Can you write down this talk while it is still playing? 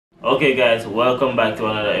Okay guys, welcome back to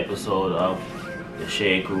another episode of the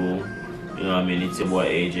Shake Room. You know what I mean, it's your boy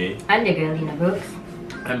AJ. And the girl Lena Brooks.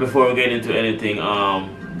 And before we get into anything, guys,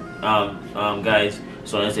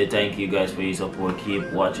 so I want to say thank you guys for your support.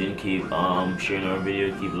 Keep watching, keep sharing our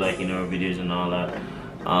video, keep liking our videos and all that.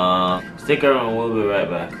 Stick around, we'll be right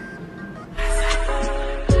back.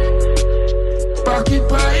 Pocket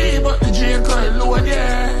pie, but the drink can't load,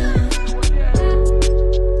 yeah.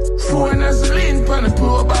 Phone as a link on the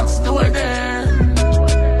pro box door there.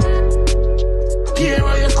 Here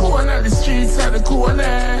where you corner, the streets are the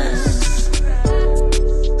corners.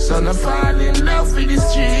 So I fall in love with the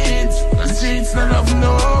streets not love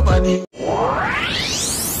nobody.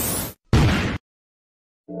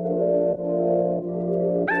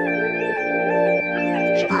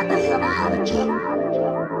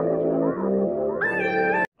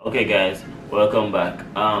 Okay guys, welcome back.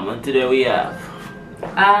 And today we have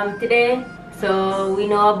So we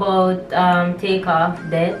know about Takeoff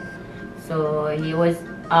death. So he was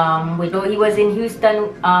he was in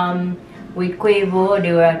Houston with Quavo.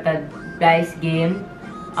 They were at a dice game.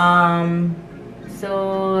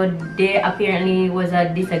 So there apparently was a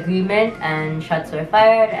disagreement and shots were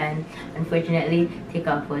fired, and unfortunately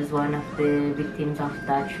Takeoff was one of the victims of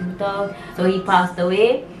that shootout. So he passed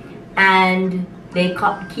away, and they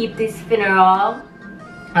keep this funeral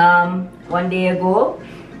 1 day ago.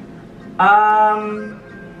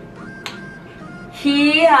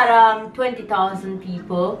 He had 20,000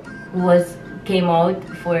 people who came out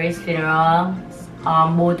for his funeral,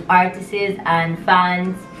 both artists and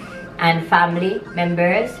fans and family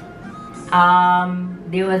members.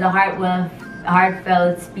 There was a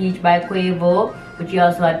heartfelt speech by Quavo, which he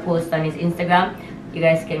also had posted on his Instagram. You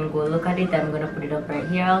guys can go look at it. I'm gonna put it up right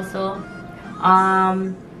here also.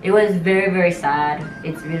 It was very sad.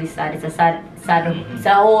 It's really sad. It's a sad it's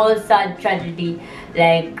a whole sad tragedy.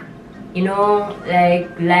 Like, you know,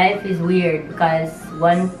 like life is weird because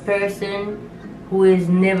one person who is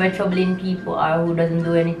never troubling people or who doesn't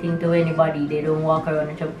do anything to anybody, they don't walk around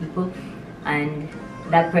and trouble people, and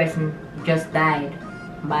that person just died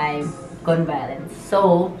by gun violence.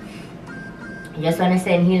 So I just want to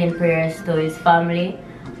send healing prayers to his family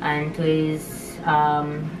and to his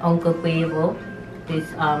uncle Quavo, to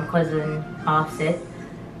his cousin Offset.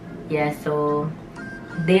 Yeah, so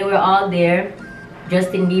they were all there.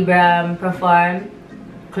 Justin Bieber performed,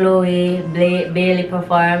 Chloe Bailey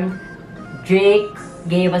performed, Drake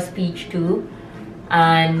gave a speech too,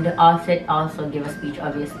 and Offset also gave a speech,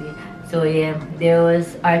 obviously. So yeah, there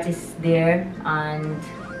was artists there, and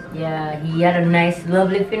yeah, he had a nice,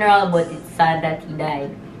 lovely funeral, but it's sad that he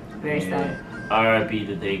died. Very sad. R.I.P.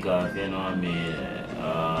 to Takeoff. You know what I mean?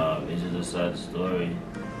 It's just a sad story.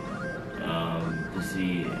 To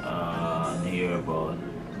see and hear about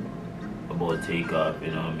Takeoff,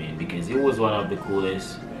 you know what I mean, because he was one of the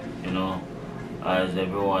coolest, you know, as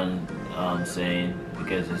everyone saying,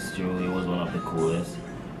 because it's true, he was one of the coolest.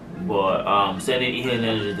 But sending healing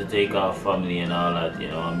energy to Takeoff family and all that, you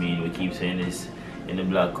know what I mean. We keep saying this in the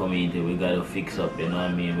black community, we gotta fix up, you know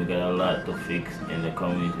what I mean. We got a lot to fix in the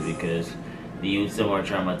community because the youths are more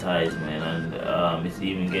traumatized, man, and it's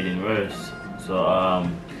even getting worse. So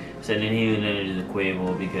sending healing energy to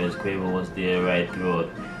Quavo, because Quavo was there right throughout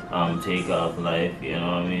Takeoff life, you know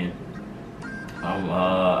what I mean.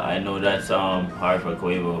 I know that's hard for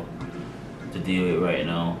Quavo to deal with right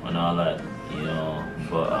now and all that, you know,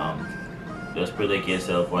 but just protect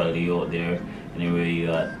yourself while you're out there anywhere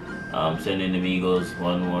you at. Sending the Migos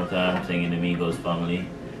one more time, sending the Migos family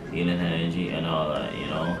healing energy and all that, you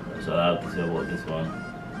know. That's all I have to say about this one.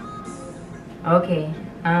 Okay,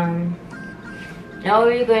 now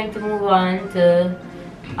we're going to move on to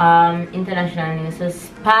international news. So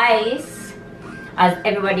Spice, as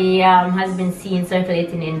everybody has been seen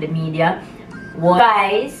circulating in the media,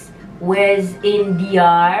 Spice was in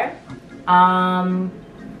DR.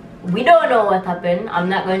 We don't know what happened. I'm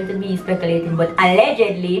not going to be speculating, but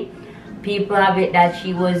allegedly people have it that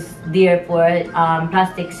she was there for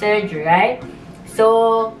plastic surgery, right?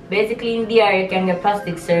 So basically in DR you can get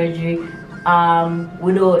plastic surgery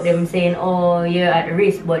without them saying, oh, you're at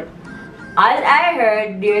risk. But as I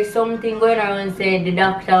heard, there's something going around, say the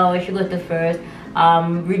doctor when she got to first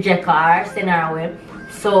reject her, send her away.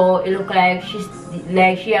 So it looked like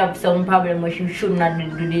she have some problem where she should not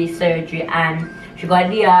do the surgery, and she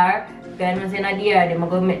got DR. Because I'm saying a DR, they might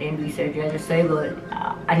go make them do surgery just so you go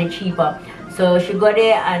and it's cheaper. So she got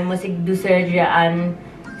there and must do surgery and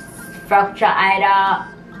fracture either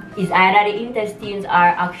the intestines or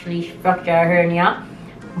actually fracture hernia.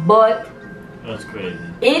 But That's crazy.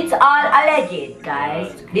 It's all alleged,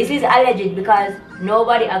 guys. This is alleged because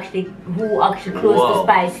nobody who actually close to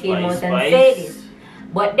Spice came out and say this.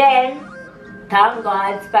 But then, thank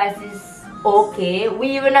God, Spice is okay.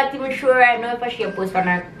 We were not even sure right now if she post on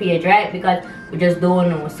her page, right? Because we just don't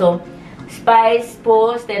know. So Spice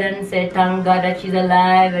posted and said thank God that she's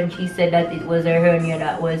alive, and she said that it was her hernia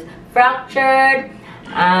that was fractured,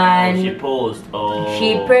 and she posted. Oh,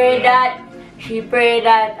 she prayed that she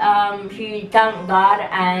thanked God,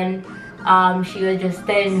 and she was just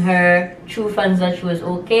telling her true fans that she was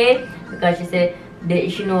okay, because she said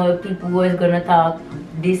that she know people was gonna talk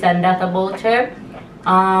this and that about her.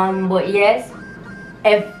 But yes,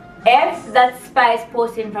 if that Spice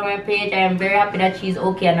posting from her page, I am very happy that she's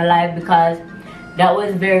okay and alive, because that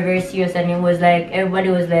was very, very serious, and it was like everybody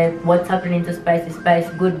was like, what's happening to Spice? Is Spice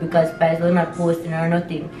good? Because Spice was not posting or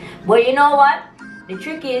nothing. But you know what, the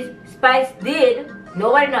trick is, Spice did,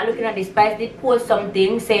 nobody not looking at this, Spice did post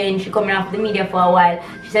something saying she coming off the media for a while.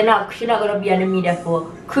 She said no, she's not gonna be on the media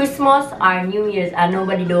for Christmas or New Year's, and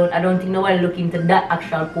I don't think nobody look into that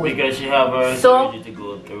actual post, because she have her surgery to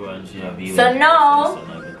go through, and she have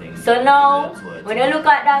so now when you look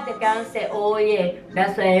at that, you can say, oh yeah,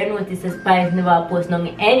 that's why you notice the Spice never post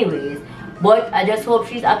nothing anyways. But I just hope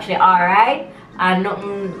she's actually alright, and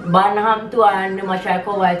nothing bad happened to her, and they might try to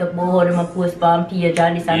cover it up about how they post on page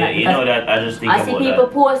and this and that. You know that, I just think I see people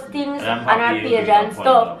post things on her page and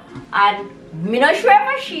stuff, and I'm not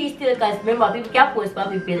sure if she still, because remember, people can post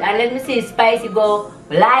on people's page. And let me see Spicy go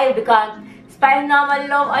live, because Spice normally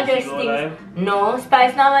love address things. No,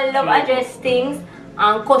 Spice normally love address things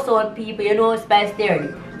and cuss out people. You know Spice theory.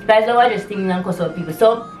 Spice love address things and cuss out people.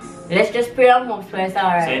 So let's just pray and hope Spice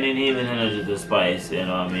alright. Sending healing energy to Spice, you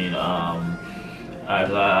know what I mean?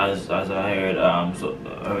 As I heard, so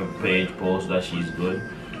her page post that she's good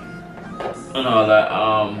and all that.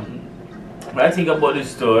 What I think about this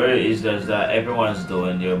story is just that everyone's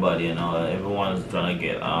doing their body and all that. Everyone's trying to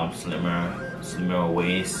get slimmer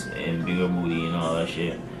waist and bigger booty and all that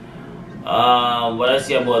shit. What I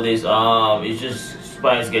see about this, it's just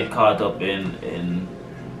Spice get caught up in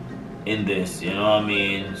this, you know what I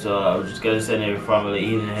mean? So I'm just gonna send every family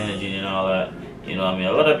healing energy and all that. You know what I mean?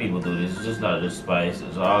 A lot of people do this. It's just not just Spice.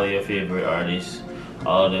 It's all your favorite artists.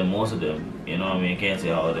 All of them, most of them. You know what I mean? I can't say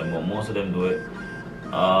all of them, but most of them do it.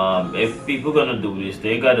 If people gonna do this,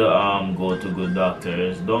 they gotta go to good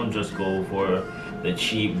doctors. Don't just go for the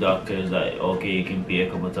cheap doctors that, okay, you can pay a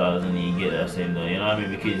couple thousand and you get that same done. You know what I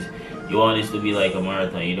mean? Because you want this to be like a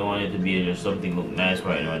marathon. You don't want it to be just something look nice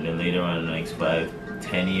right now, and then later on in the next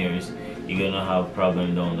 5-10 years you're gonna have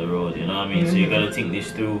problems down the road. You know what I mean? So you gotta think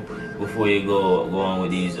this through before you go on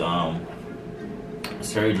with these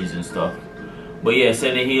surgeries and stuff. But yeah,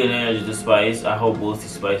 sending healing energy to Spice. I hope we'll see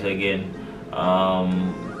Spice again,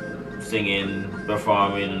 singing,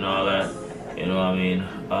 performing and all that. You know what I mean?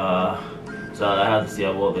 So I have to say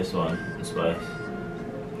about this one, Spice.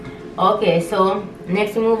 Okay, so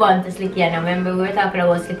next we move on to Slickiana. Remember we were talking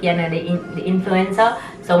about Slickiana, the influencer,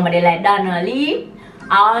 somebody like Donna Lee.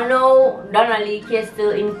 I don't know, Donna Lee case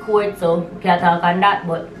still in court, so we can't talk on that.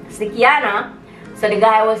 But Slickiana, so the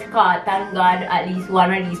guy was caught. Thank God at least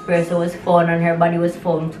one of these persons was found, and her body was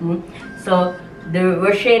found too. So the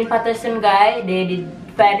Russian Patterson guy, they did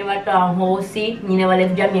find him at a house. He never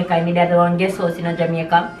left Jamaica, and he had one guest house in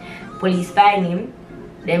Jamaica. Police find him.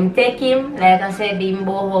 Them take him, like I said, him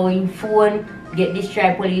borrow him phone, get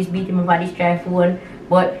destroyed, police beat him up and destroy phone.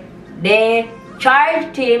 But they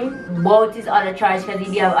charged him about his other charge, because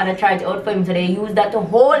he did have other charge out for him, so they used that to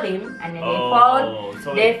hold him, and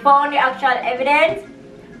then they found the actual evidence,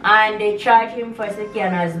 and they charged him for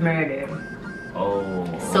Slickiana's murder.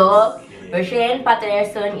 So Roshane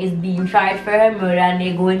Patterson is being charged for her murder, and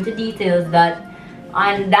they go into details that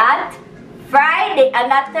on that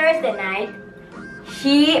Thursday night,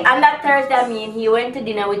 he went to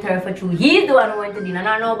dinner with her for 2. He's the one who went to dinner,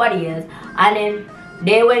 not nobody else. And then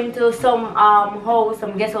they went to some house,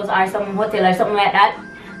 some guest house or some hotel or something like that.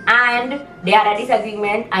 And they had a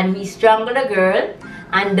disagreement, and he strangled the girl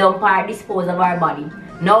and dumped her, dispose of her body.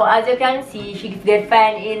 Now, as you can see, she get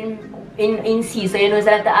found in C, so you know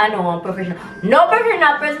that I know professional. No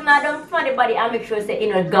professional person don't find the body and make sure say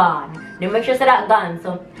in a gun. They make sure say that gun.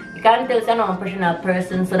 So you can't tell say no professional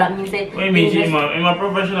person, so that means say. What do you mean, am I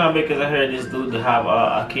professional because I heard this dude have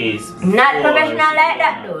a case? Not professional like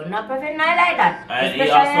that though. Not professional like that. And he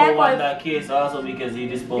also won that case also because he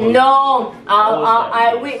disposed. No,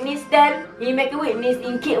 I witnessed them. He make a witness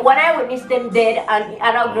in case when I witnessed them dead, and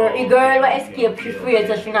a girl will escape. She free,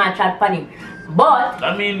 so she not chat for him. But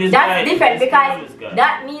I mean, that's different, because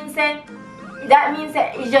that means that means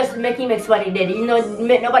that it's just making somebody dead. You know,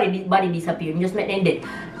 make nobody body disappear. Just make them dead.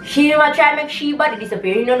 She never try make she body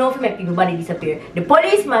disappear. You don't know if you make people body disappear. The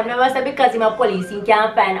policeman never say because he's a police, he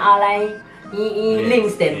can't find all he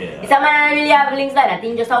links them. Yeah. It's a man that really have links like that.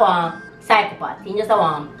 He just a one psychopath. He just a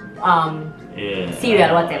one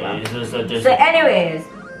serial whatever. So anyways,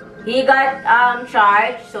 he got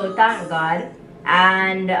charged. So thank God.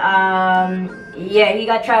 And yeah, he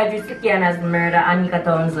got charged with Sikiana's murder, Anika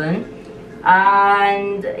Townsend.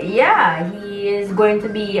 And yeah, he is going to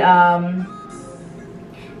be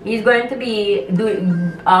going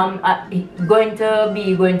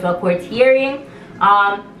to a court hearing.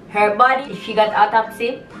 Her body, she got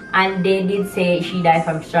autopsy, and they did say she died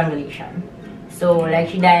from strangulation. So like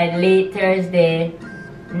she died late Thursday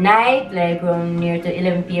night, like around near to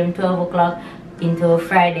 11 p.m. 12 o'clock into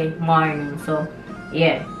Friday morning. So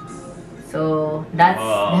yeah, so that's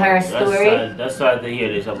her story. That's sad to hear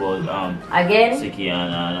this about again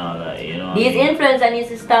Sikiana and all that, you know. These influencers need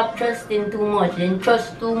to stop trusting too much. They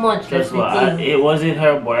trust too much. Just what? Was it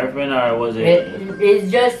her boyfriend or was it? It's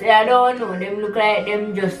just, I don't know. Them look like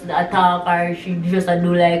them just a talk, or she just a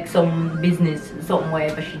do like some business, something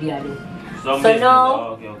whatever she did. So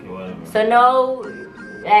now, whatever. So now,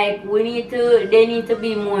 like they need to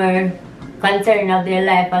be more concerned of their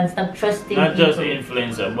life and stop trusting. Not people. just the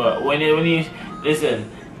influencer, but when you listen,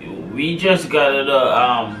 we just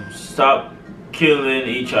gotta stop killing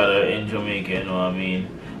each other in Jamaica. You know what I mean?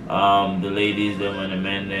 The ladies them and the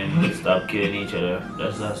men them stop killing each other.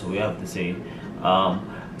 That's what we have to say.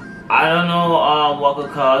 I don't know what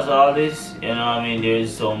could cause all this. You know what I mean?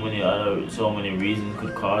 There's so many reasons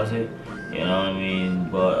could cause it. You know what I mean?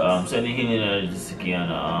 But sending healing to the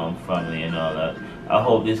Sikiana family and all that. I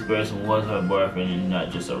hope this person was her boyfriend and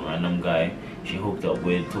not just a random guy she hooked up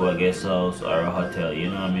with to a guest house or a hotel. You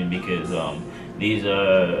know what I mean? Because these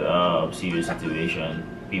are serious situations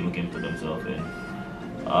people can put themselves in.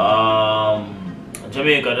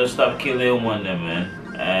 Jamaica, just stop killing women them, man.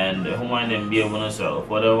 And the woman them behave on herself.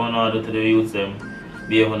 Whatever one order to the youths them,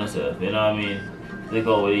 behave on herself. You know what I mean? Stick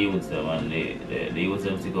out with the youths them, and the youths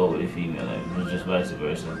them stick out with the female them. It's just vice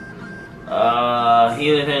versa.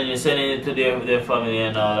 Healing and you're sending it to their family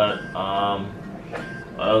and all that.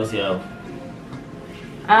 What else you have?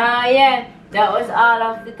 Yeah, that was all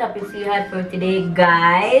of the topics we had for today,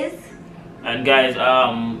 guys. And guys,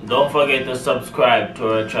 don't forget to subscribe to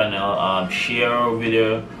our channel, share our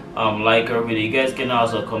video, like our video. You guys can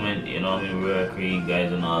also comment, you know what I mean, we're creating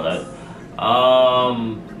guys and all that.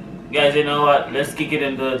 Guys, you know what, let's kick it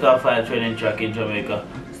into the top 5 trending track in Jamaica.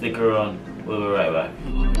 Stick around, we'll be right back.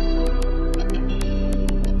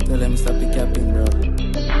 Tell them stop the capping, bro.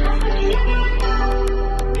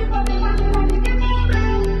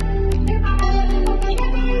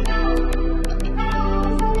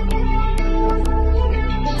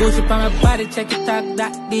 Push up on my body, check it out,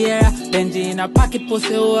 that there. Benji in a pocket,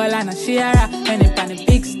 pussy hole and a share. Penny pan the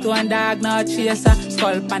big stone, dog, no chaser.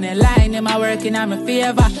 Skull pan the line, him a working on my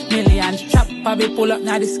favor. Millions chop, probably pull up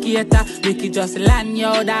now the skater. Ricky just land,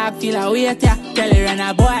 yo, dog, feel a weight, yeah. Tell her and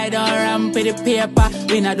a boy, don't ramp with the paper.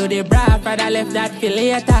 We not do the bra, father left that for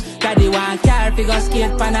later. Daddy want car, figure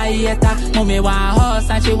skate pan a hater. Mommy want house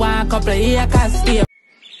and she want couple of acres. Stay.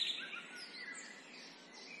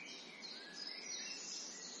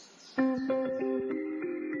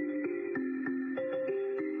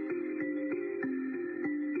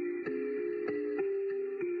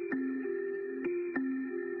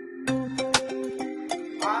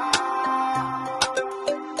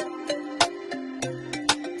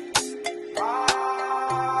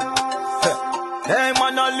 Hey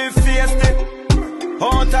man, only face it.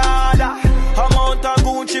 Mount harder, amount of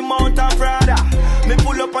Gucci, mount of Prada. Me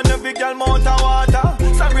pull up on the big girl, mount of water.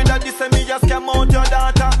 Sorry that this me just came out your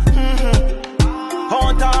daughter.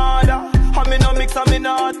 Mount harder, I me no mix, I me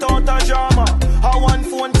not out a drama. I one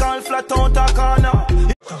phone call flat out a corner.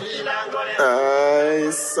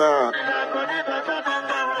 Nice.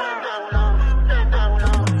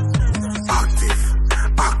 Active.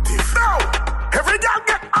 Now, every girl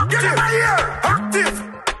get in my ear. Active.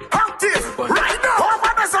 Right now, all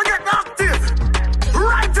mothers are get active.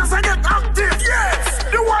 Righteous are get active. Yes,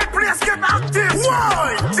 the whole place get active.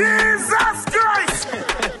 Why? Jesus Christ.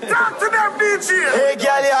 Talk to them, DJ. Hey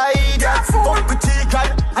girl, you idiot. Fuck with chicken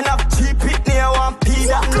and have cheap it near one pee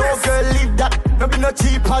that. No girl leave that. No be no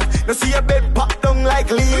cheap hot. No see a bed pop down like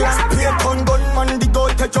Leland. Play a ton gun man, the go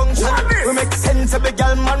to junction. We make sense of the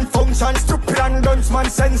girl man function. Stupid and dunce man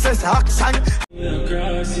senses action.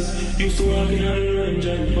 Used to walk in on the range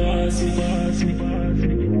and pass it.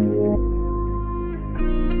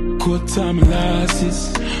 Cut time losses.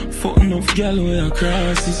 Fuck enough gal where I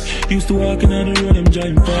crosses. Used to walk in on the road, them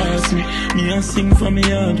driving past me. Me and sing for me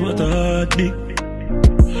heart, what a heartbeat.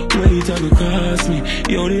 Wait, I go cost me.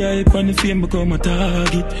 Yo, the hype and the fame become a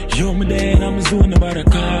target. Yo, me there and I'm a zone, nobody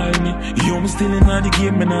call me. Yo, me still in the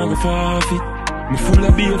game and I go forfeit. Me full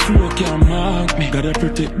of beer flow, can't mark me. Gotta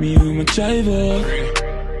protect me with my chiver.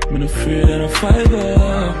 I'm afraid that I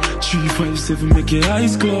fiber. 357 make your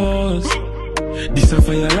eyes close. This a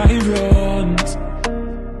fire live runs.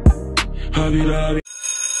 Hobby lobby.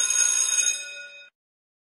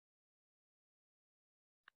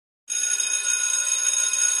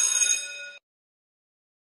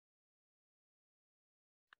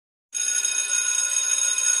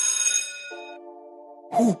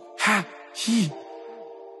 Who ha he?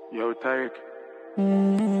 Yo, Tarek.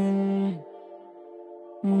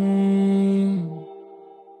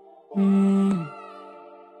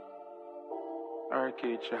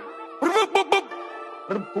 Arcade chat.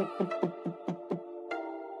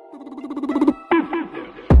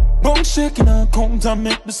 Bone shaking and count and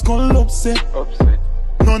make the skull upset.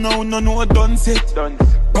 No, I done set.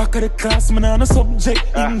 Back of the class, man, on a subject.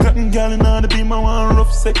 England gal in the beam, I want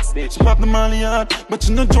rough sex. She pop the molly hard, but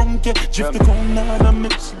you no drunk yet. Drift the cone hard and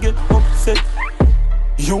make she get upset.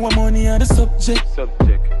 Yo, I'm money on the subject.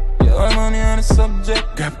 Yo, I'm money on the subject.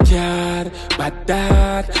 Grab card, bad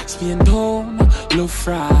dad, spin down, love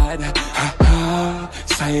fraud. Ha ha,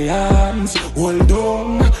 science, hold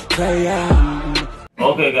on, client.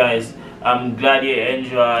 Okay, guys, I'm glad you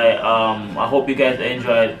enjoy. I hope you guys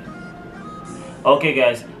enjoyed. Okay,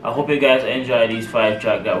 guys, I hope you guys enjoy these 5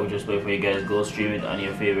 tracks that we just played for you guys. Go stream it on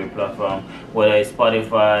your favorite platform, whether it's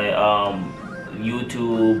Spotify,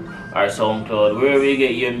 YouTube, or SoundCloud, wherever you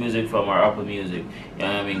get your music from, or Apple Music. You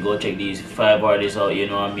know what I mean? Go check these 5 artists out. You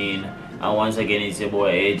know what I mean? And once again, it's your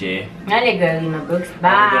boy AJ. And the girl in my books.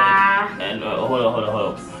 Bye. And hold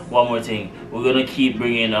on. One more thing. We're gonna keep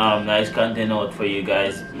bringing nice content out for you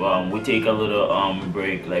guys. We take a little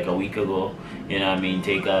break like a week ago. You know what I mean?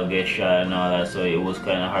 Takeoff, get shot, and all that. So it was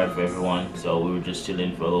kind of hard for everyone. So we were just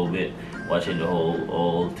chilling for a little bit, watching the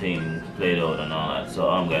whole thing played out and all that. So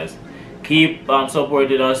guys, keep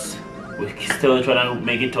supporting us. We're still trying to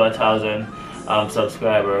make it to 1,000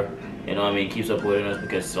 subscriber. You know what I mean? Keep supporting us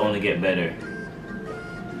because it's only get better.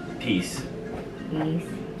 Peace. Peace.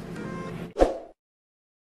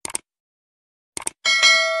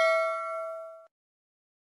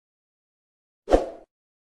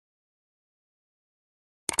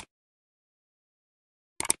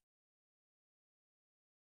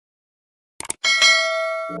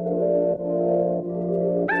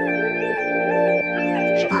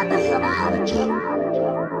 She got the